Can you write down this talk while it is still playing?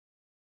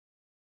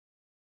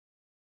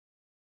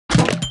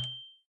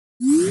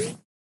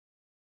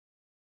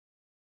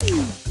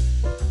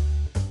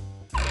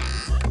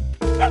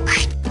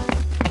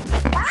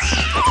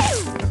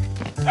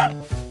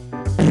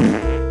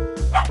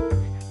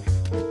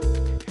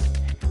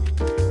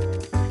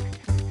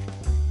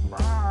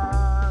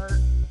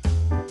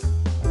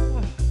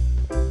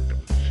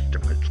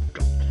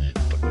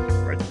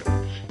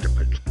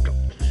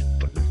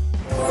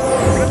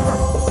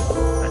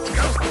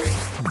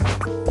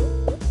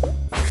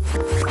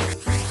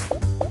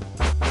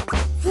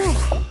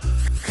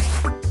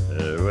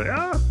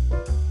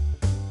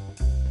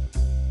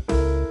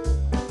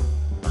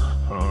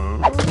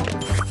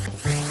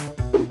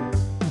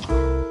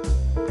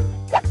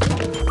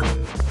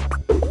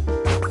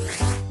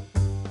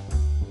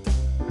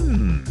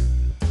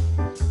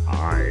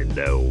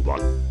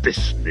what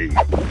this needs.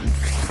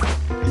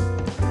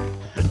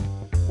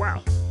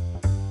 Well,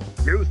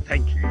 you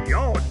think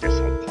you're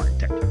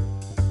disappointed.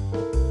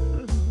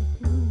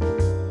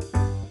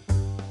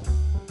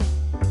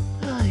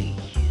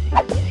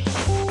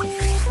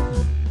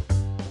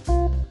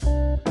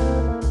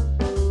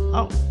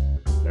 Oh,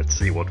 let's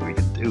see what we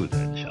can do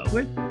then, shall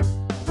we?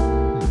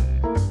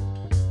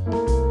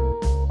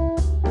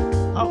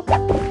 Oh,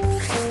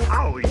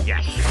 oh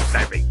yes,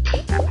 very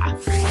clever.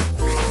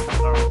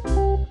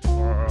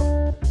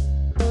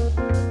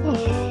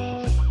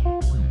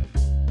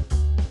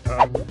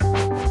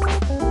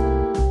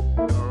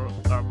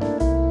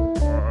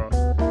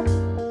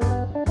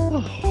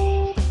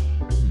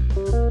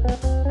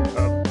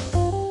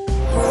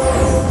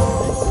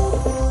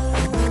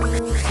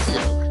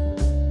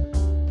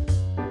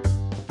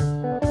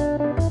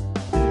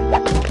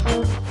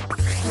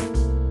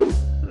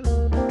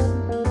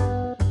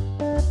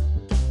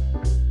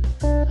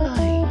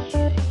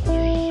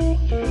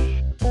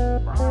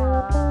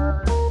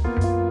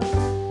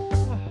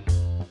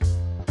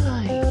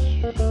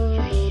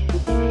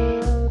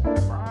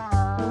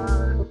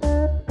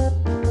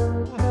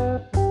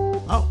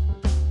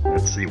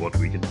 Let's see what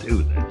we can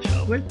do then,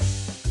 shall we?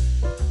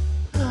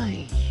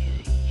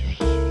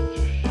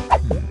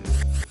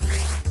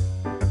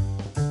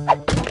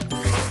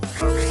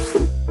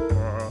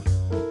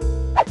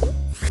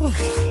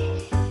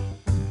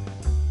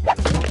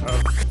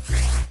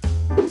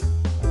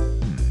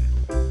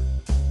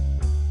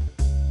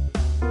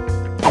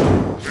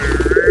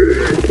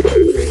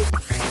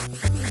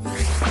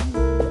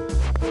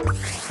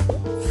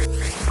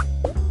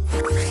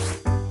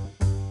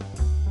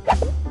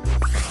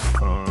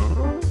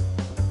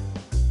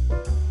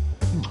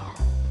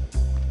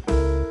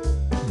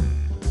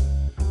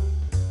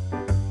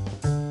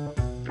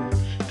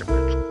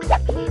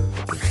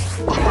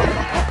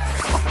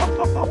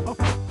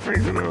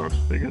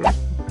 Take it out.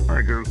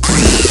 I go.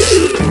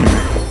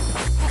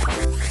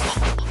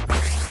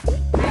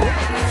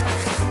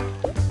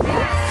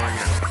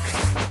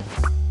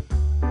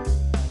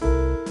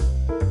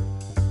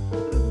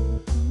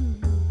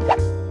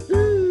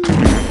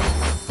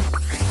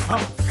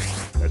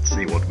 Let's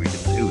see what we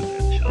can do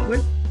then, shall we?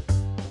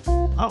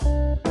 Oh,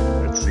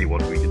 let's see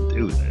what we can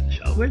do then,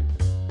 shall we?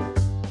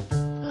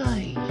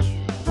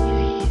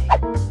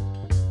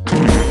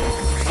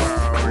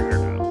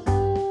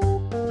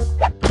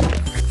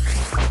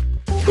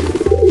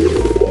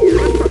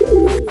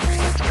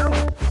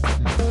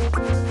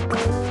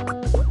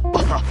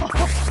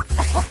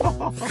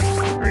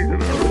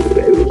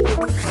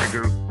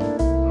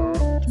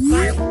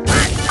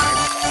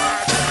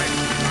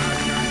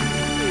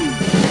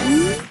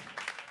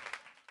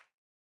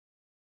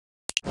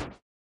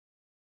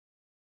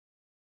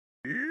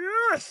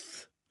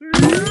 Yes!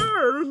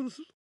 Yes!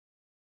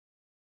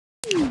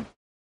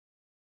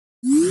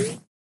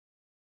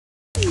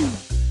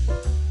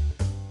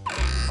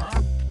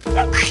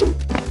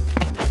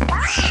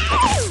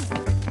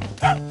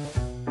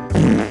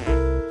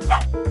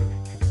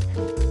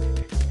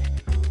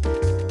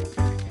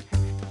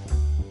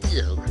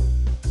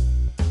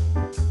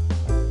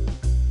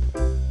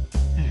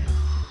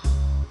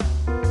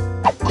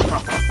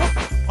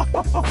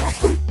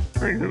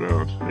 Take it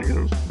out. Take it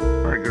out.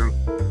 I go.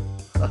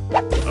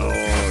 All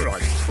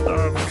right.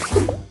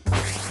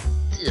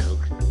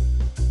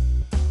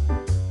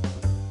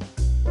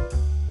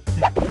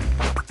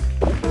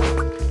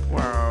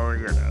 Well,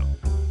 you know.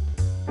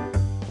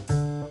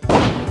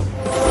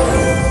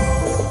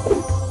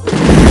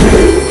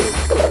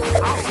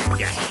 Oh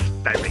yes,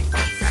 baby.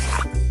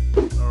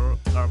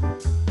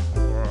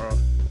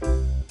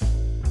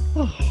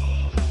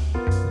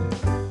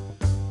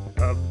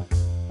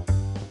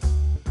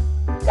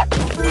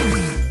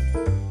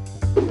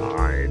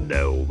 I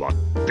know what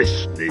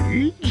this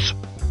needs.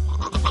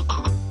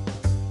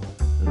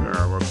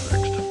 Now what's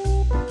next?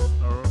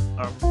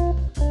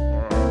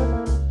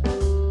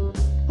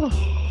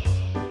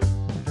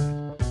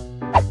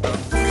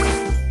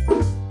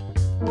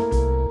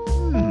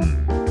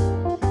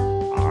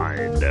 I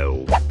know.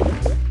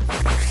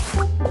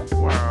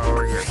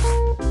 Well, yeah.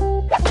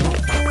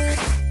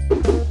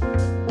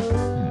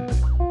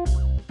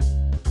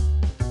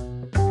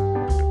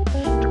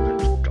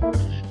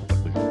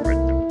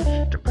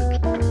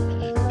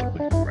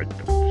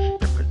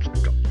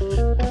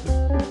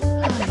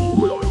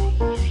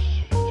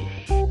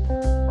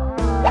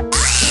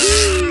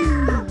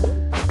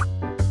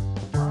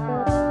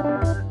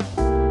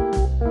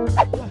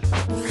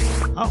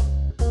 Oh,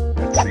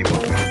 let's see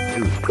what we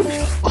can do.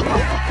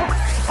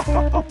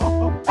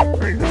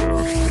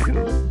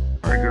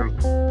 I go.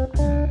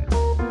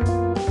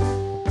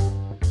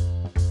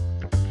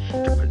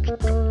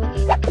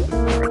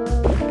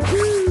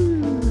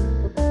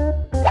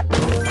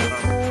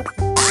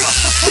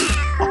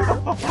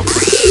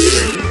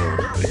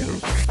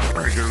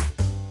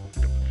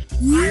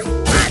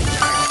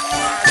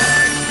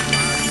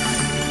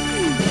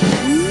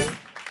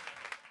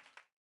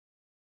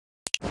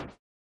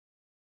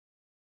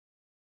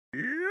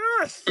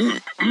 Yes!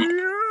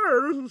 Yes!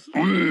 Oh,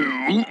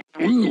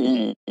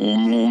 Beanie!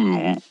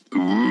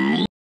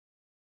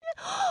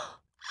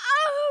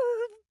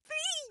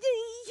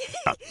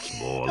 That's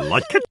more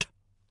like it.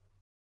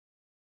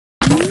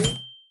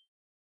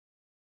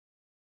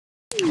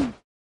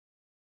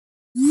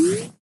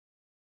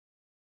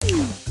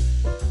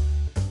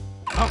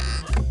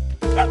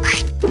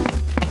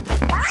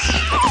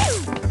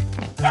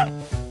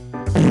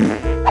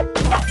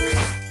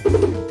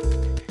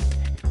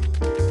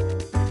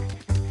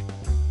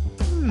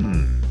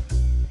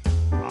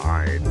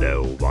 I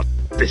know what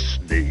this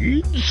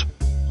needs.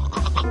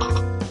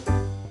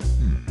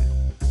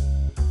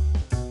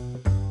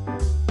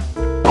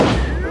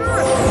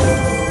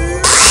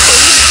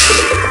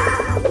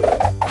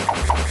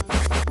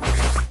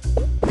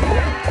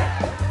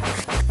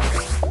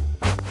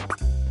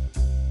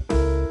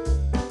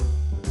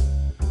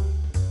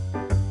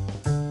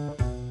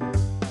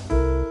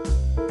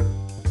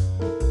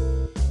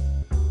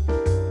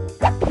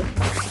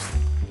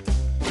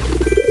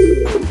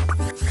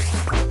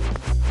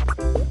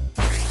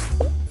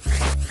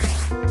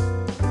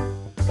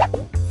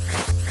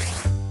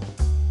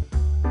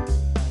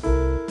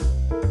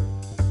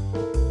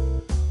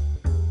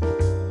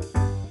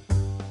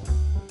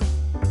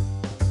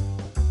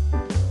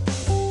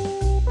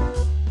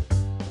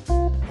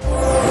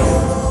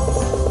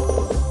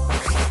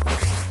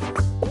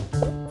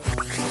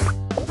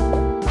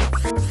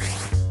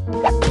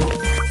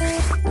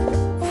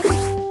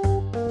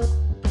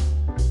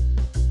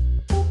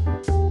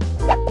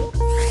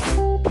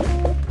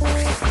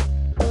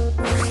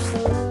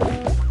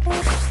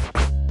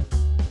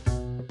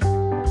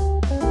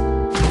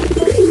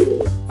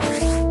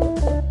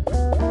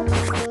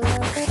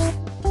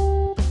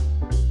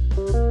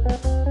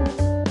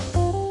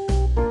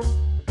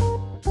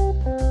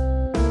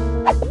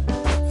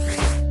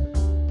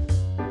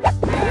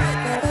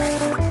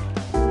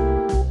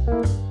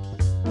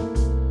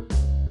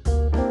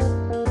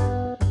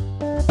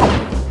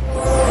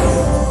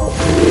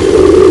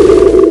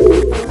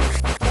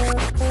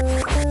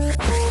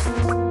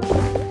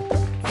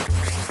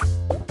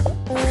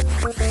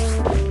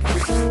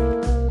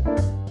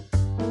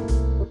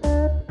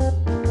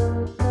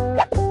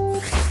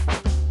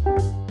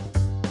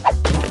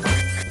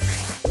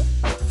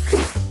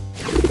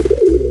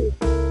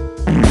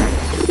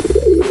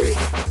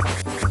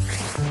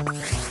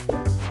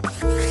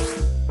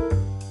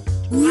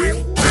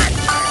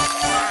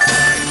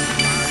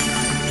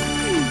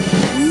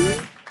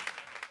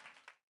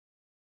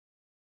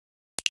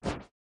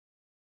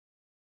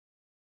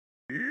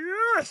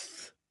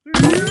 Yes!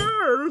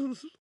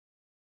 Yes!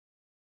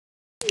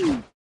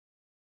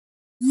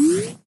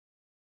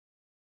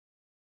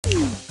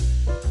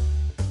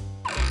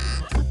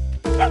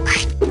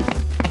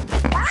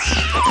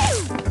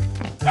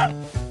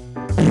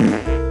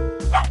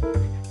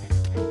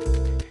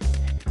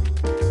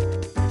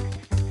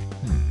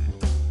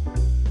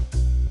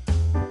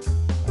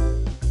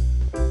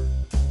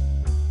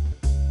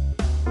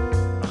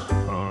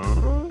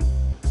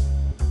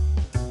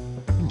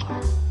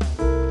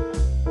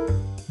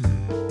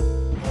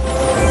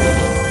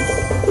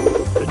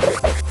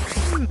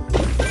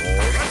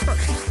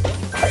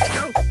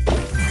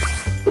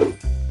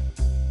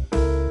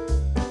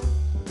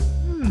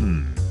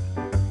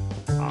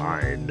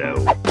 I know.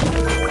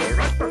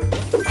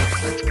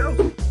 Let's go.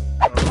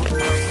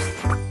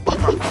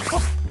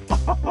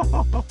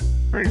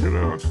 Take it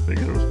out. Take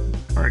it out.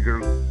 I go.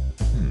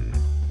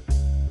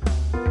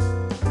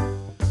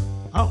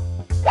 Oh,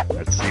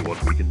 let's see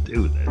what we can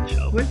do then,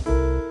 shall we?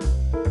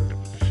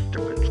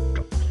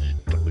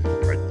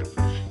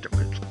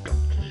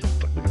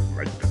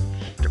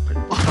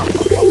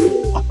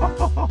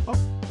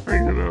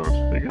 Take it out.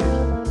 Take it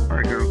out. I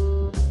go.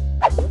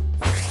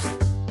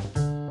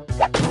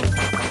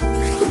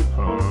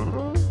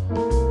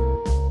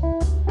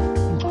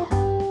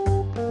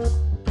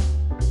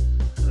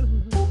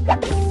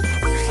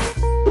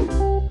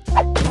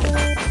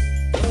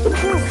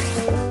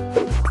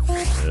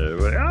 There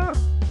we are.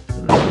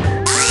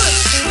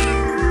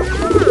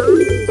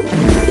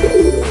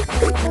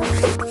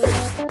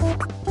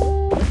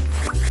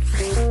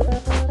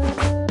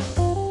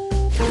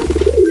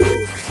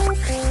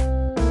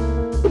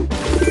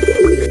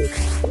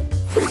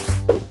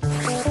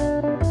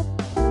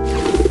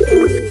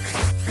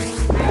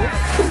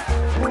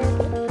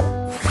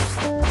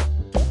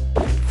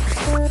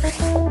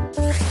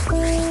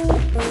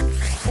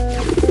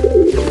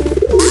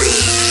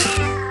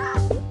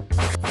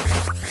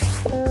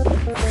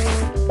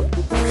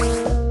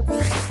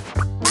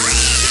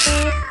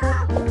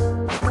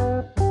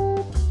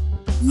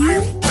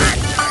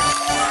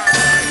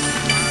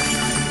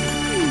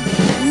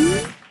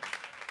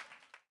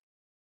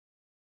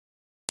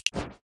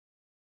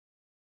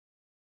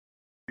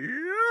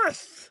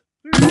 Yes!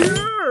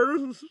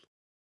 Yes!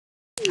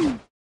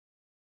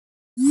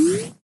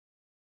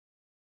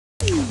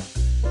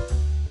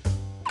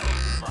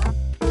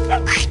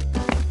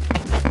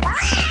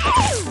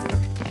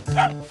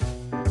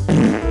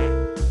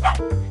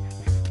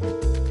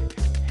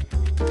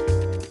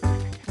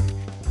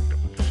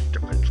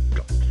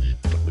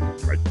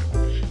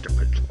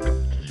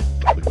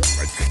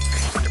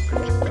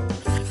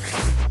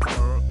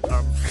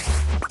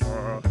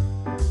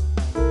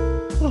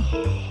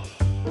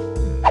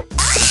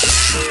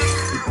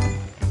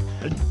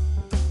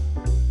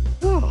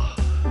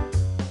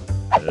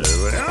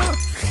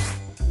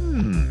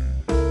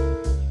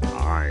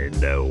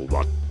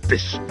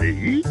 this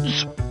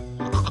means?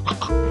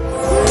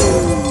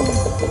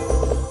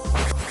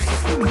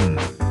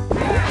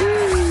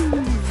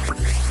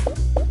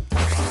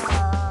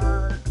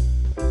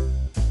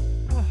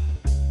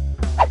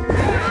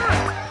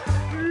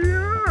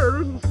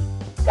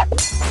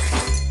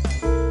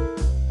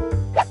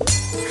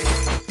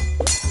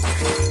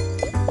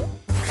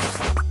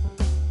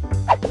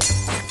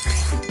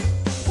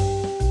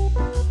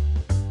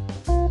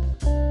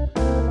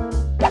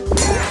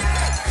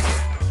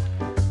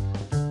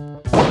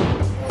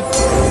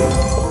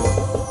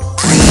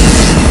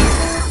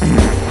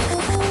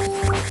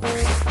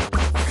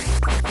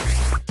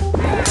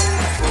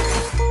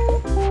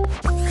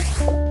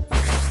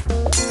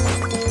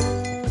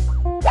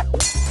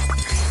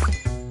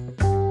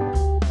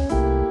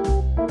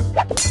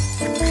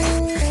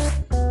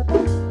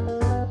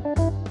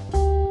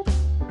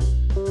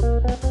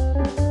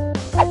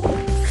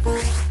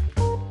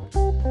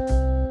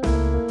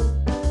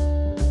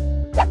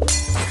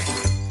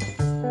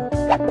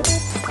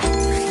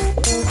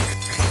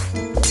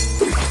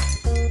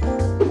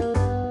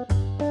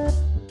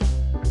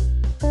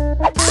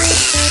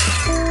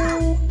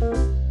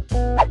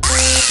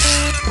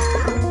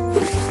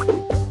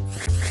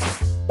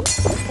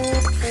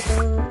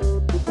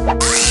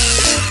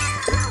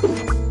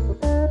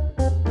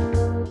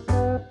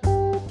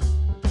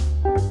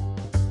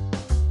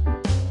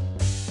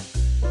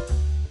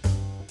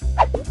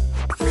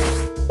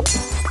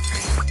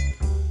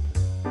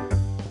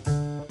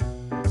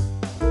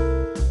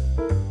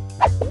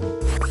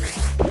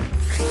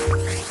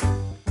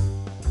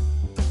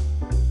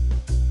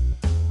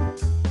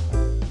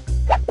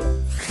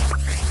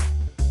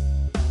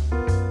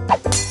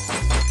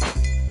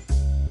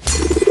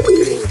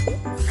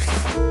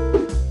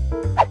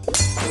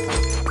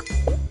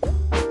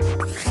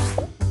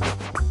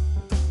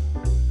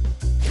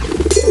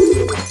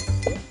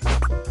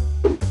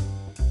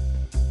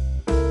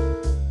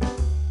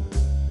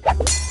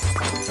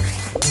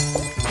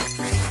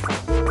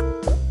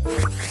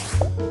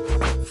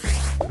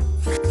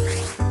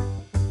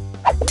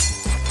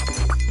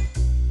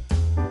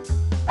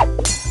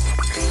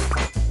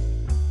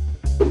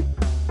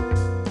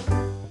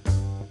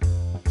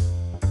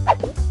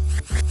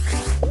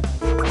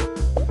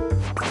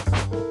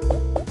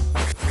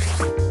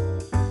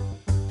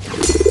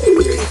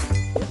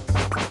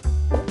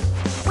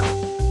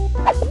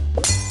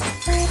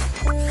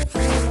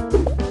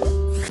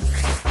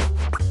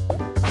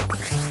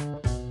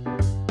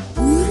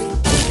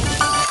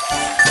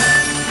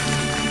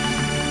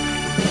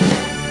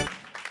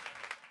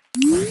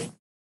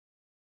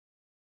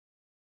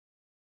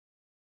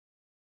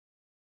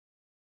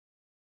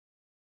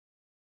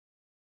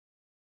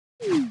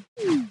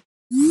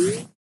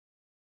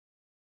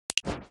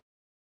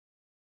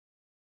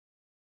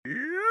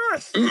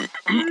 Yes!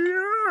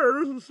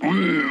 Yes!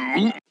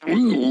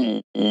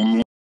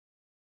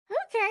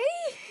 Okay.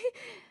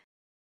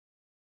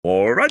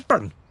 All right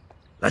then,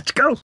 let's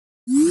go.